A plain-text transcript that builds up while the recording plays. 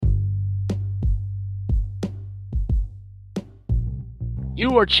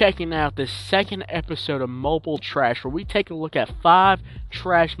You are checking out the second episode of Mobile Trash, where we take a look at 5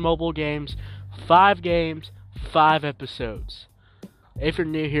 trash mobile games, 5 games, 5 episodes. If you're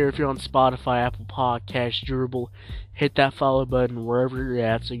new here, if you're on Spotify, Apple Podcasts, Dribble, hit that follow button wherever you're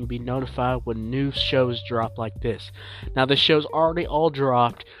at so you can be notified when new shows drop like this. Now, the show's already all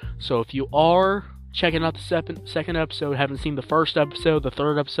dropped, so if you are checking out the second episode, haven't seen the first episode, the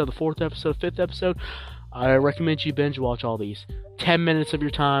third episode, the fourth episode, fifth episode, I recommend you binge watch all these. 10 minutes of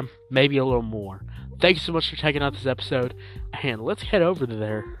your time, maybe a little more. Thank you so much for checking out this episode, and let's head over to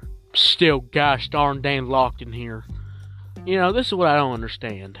there. Still gosh darn dang locked in here. You know, this is what I don't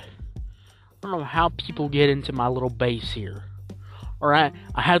understand. I don't know how people get into my little base here. Alright,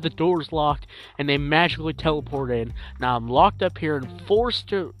 I had the doors locked, and they magically teleport in. Now I'm locked up here and forced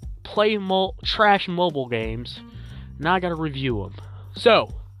to play trash mobile games. Now I gotta review them.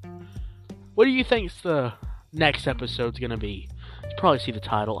 So, what do you think the next episode's gonna be? You probably see the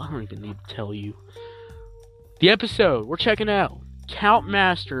title. I don't even need to tell you. The episode we're checking out: Count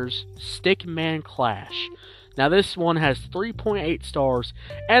Masters Stickman Clash. Now this one has 3.8 stars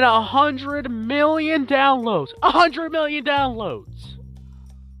and 100 million downloads. 100 million downloads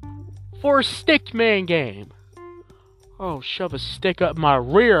for a Stickman game. Oh, shove a stick up my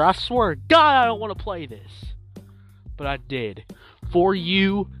rear. I swear to God, I don't want to play this. But I did. For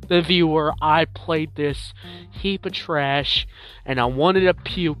you, the viewer, I played this heap of trash, and I wanted to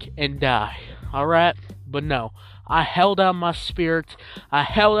puke and die. Alright? But no. I held out my spirit. I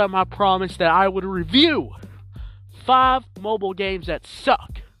held out my promise that I would review 5 mobile games that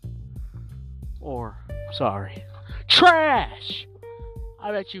suck. Or, sorry, trash!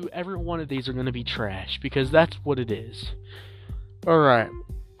 I bet you every one of these are going to be trash, because that's what it is. Alright.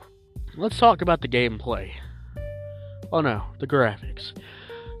 Let's talk about the gameplay. Oh no, the graphics.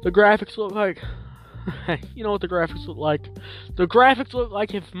 The graphics look like... you know what the graphics look like? The graphics look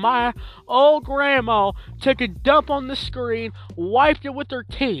like if my old grandma took a dump on the screen, wiped it with her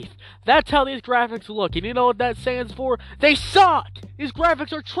teeth. That's how these graphics look. And you know what that stands for? They suck! These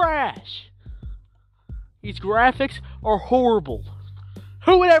graphics are trash! These graphics are horrible.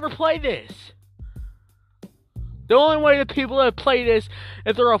 Who would ever play this? The only way that people that play this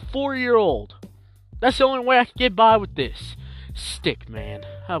if they're a 4-year-old. That's the only way I can get by with this. Stickman.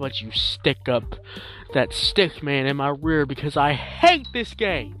 How about you stick up that Stickman in my rear, because I hate this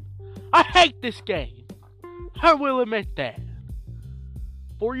game. I hate this game. I will admit that.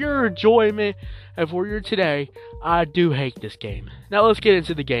 For your enjoyment and for your today, I do hate this game. Now let's get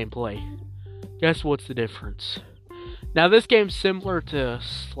into the gameplay. Guess what's the difference? Now this game's similar to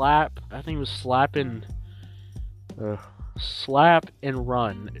Slap. I think it was Slap and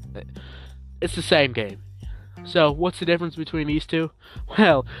Run. It's the same game. So, what's the difference between these two?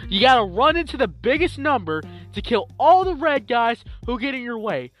 Well, you gotta run into the biggest number to kill all the red guys who get in your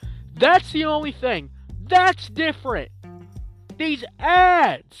way. That's the only thing. That's different. These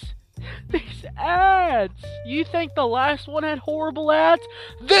ads. These ads. You think the last one had horrible ads?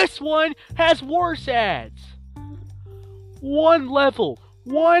 This one has worse ads. One level.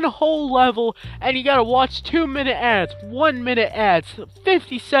 One whole level, and you gotta watch 2-minute ads, 1-minute ads,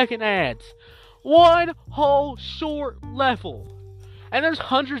 50-second ads. One whole short level. And there's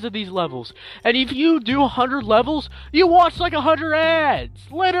hundreds of these levels. And if you do 100 levels, you watch like 100 ads.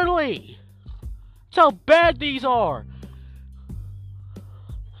 Literally. That's how bad these are.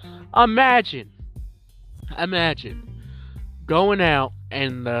 Imagine going out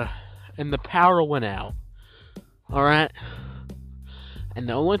and the power went out. Alright? And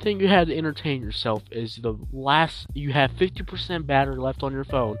the only thing you have to entertain yourself is you have 50% battery left on your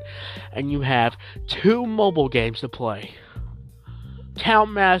phone, and you have 2 mobile games to play.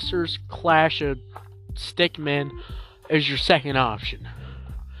 Count Masters Clash of Stickman is your second option.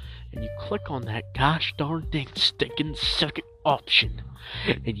 And you click on that gosh darn thing, sticking second option.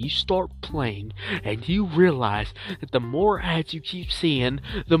 And you start playing, and you realize that the more ads you keep seeing,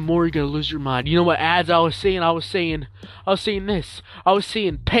 the more you're gonna lose your mind. You know what ads I was seeing? I was seeing this. I was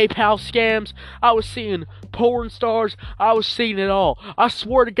seeing PayPal scams. I was seeing porn stars. I was seeing it all. I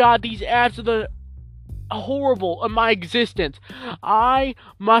swear to God, these ads are the horrible in my existence. My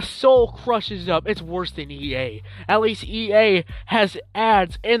soul crushes up. It's worse than EA. At least EA has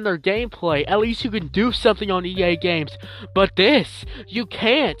ads in their gameplay. At least you can do something on EA games. But this, you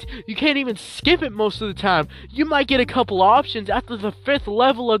can't. You can't even skip it most of the time. You might get a couple options after the 5th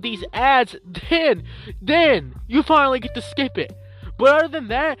level of these ads. Then you finally get to skip it. But other than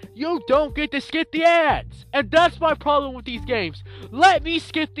that, you don't get to skip the ads. And that's my problem with these games. Let me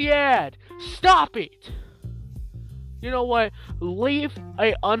skip the ad. Stop it. You know what? Leave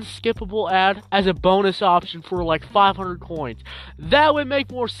a unskippable ad as a bonus option for like 500 coins. That would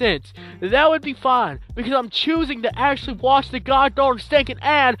make more sense. That would be fine. Because I'm choosing to actually watch the goddamn stinking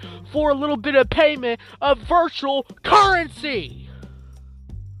ad for a little bit of payment of virtual currency.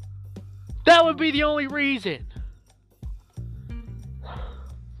 That would be the only reason.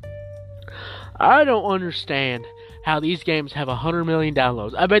 I don't understand how these games have 100 million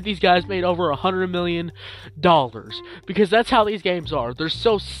downloads. I bet these guys made over $100 million because that's how these games are. They're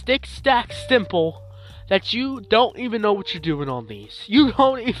so stack simple that you don't even know what you're doing on these. You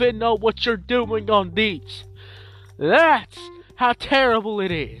don't even know what you're doing on these. That's how terrible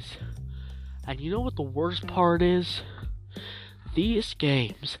it is. And you know what the worst part is? These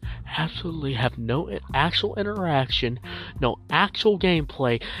games absolutely have no actual interaction, no actual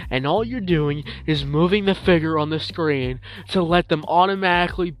gameplay, and all you're doing is moving the figure on the screen to let them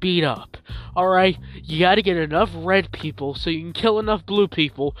automatically beat up. Alright, you gotta get enough red people so you can kill enough blue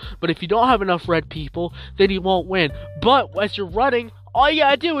people, but if you don't have enough red people, then you won't win. But as you're running, all you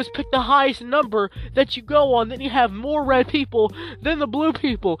gotta do is pick the highest number that you go on, then you have more red people than the blue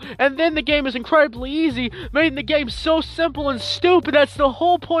people, and then the game is incredibly easy, making the game so simple and stupid. That's the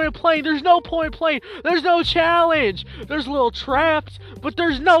whole point of playing. There's no point of playing. There's no challenge. There's little traps, but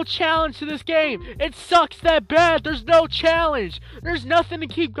there's no challenge to this game. It sucks that bad. There's no challenge. There's nothing to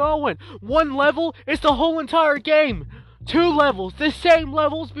keep going. One level is the whole entire game. 2 levels, the same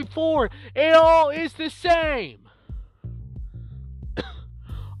levels before. It all is the same.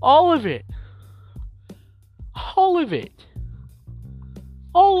 All of it. All of it.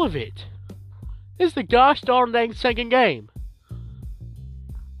 All of it. Is the gosh darn dang second game.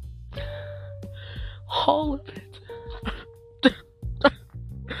 All of it.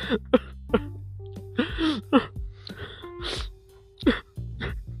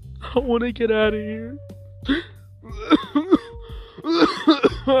 I want to get out of here.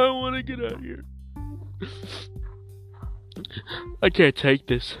 I want to get out of here. I can't take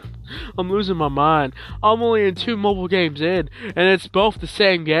this. I'm losing my mind. I'm only in 2 mobile games in, and it's both the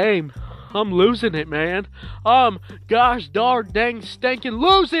same game. I'm losing it, man. Gosh darn dang stinking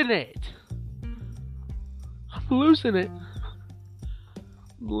losing it. I'm losing it.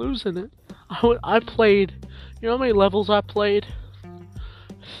 I'm losing it. I played, you know how many levels I played?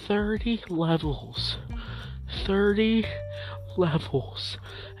 30 levels. 30 levels.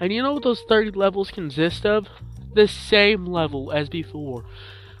 And you know what those 30 levels consist of? The same level as before.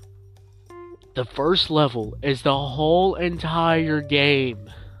 The first level is the whole entire game.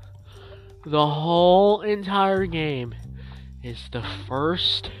 The whole entire game is the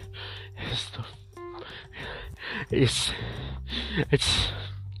first. It's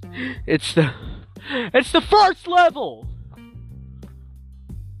the first level.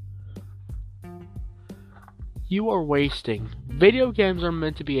 You are wasting. Video games are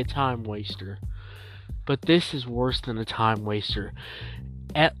meant to be a time waster. But this is worse than a time waster.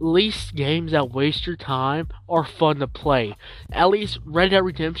 At least games that waste your time are fun to play. At least Red Dead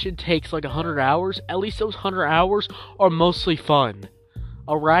Redemption takes like 100 hours. At least those 100 hours are mostly fun.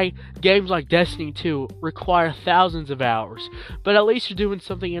 Alright? Games like Destiny 2 require thousands of hours. But at least you're doing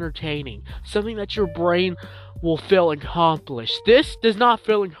something entertaining. Something that your brain will feel accomplished. This does not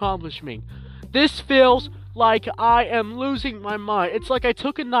feel accomplishing. This feels like I am losing my mind. It's like I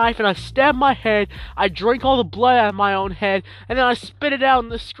took a knife and I stabbed my head, I drank all the blood out of my own head, and then I spit it out on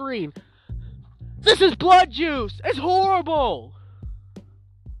the screen. This is blood juice! It's horrible!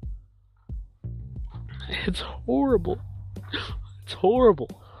 It's horrible. It's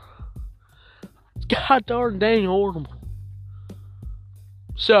horrible. It's god darn dang horrible.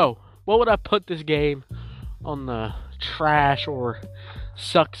 So, what would I put this game on the trash or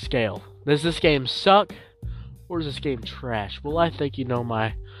suck scale? Does this game suck? Or is this game trash? Well, I think you know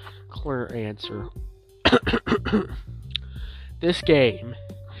my clear answer. This game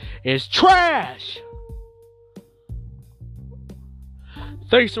is trash!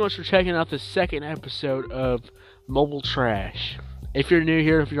 Thanks so much for checking out the second episode of Mobile Trash. If you're new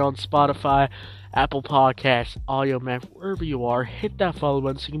here, if you're on Spotify, Apple Podcasts, Audio Mac, wherever you are, hit that follow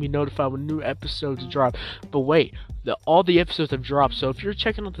button so you can be notified when new episodes drop. But wait, all the episodes have dropped, so if you're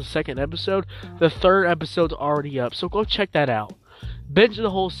checking out the second episode, the third episode's already up, so go check that out. Binge the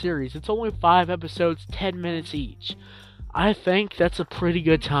whole series. It's only 5 episodes, 10 minutes each. I think that's a pretty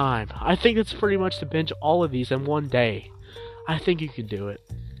good time. I think it's pretty much to binge all of these in one day. I think you can do it.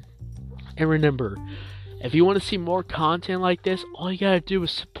 And remember, if you want to see more content like this, all you gotta do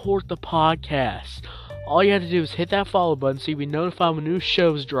is support the podcast. All you have to do is hit that follow button so you'll be notified when new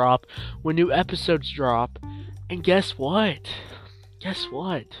shows drop, when new episodes drop. And guess what? Guess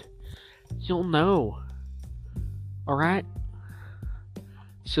what? You'll know. Alright?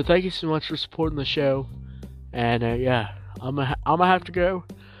 So thank you so much for supporting the show. And yeah, I'm gonna have to go.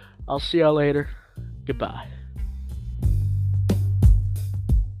 I'll see y'all later. Goodbye.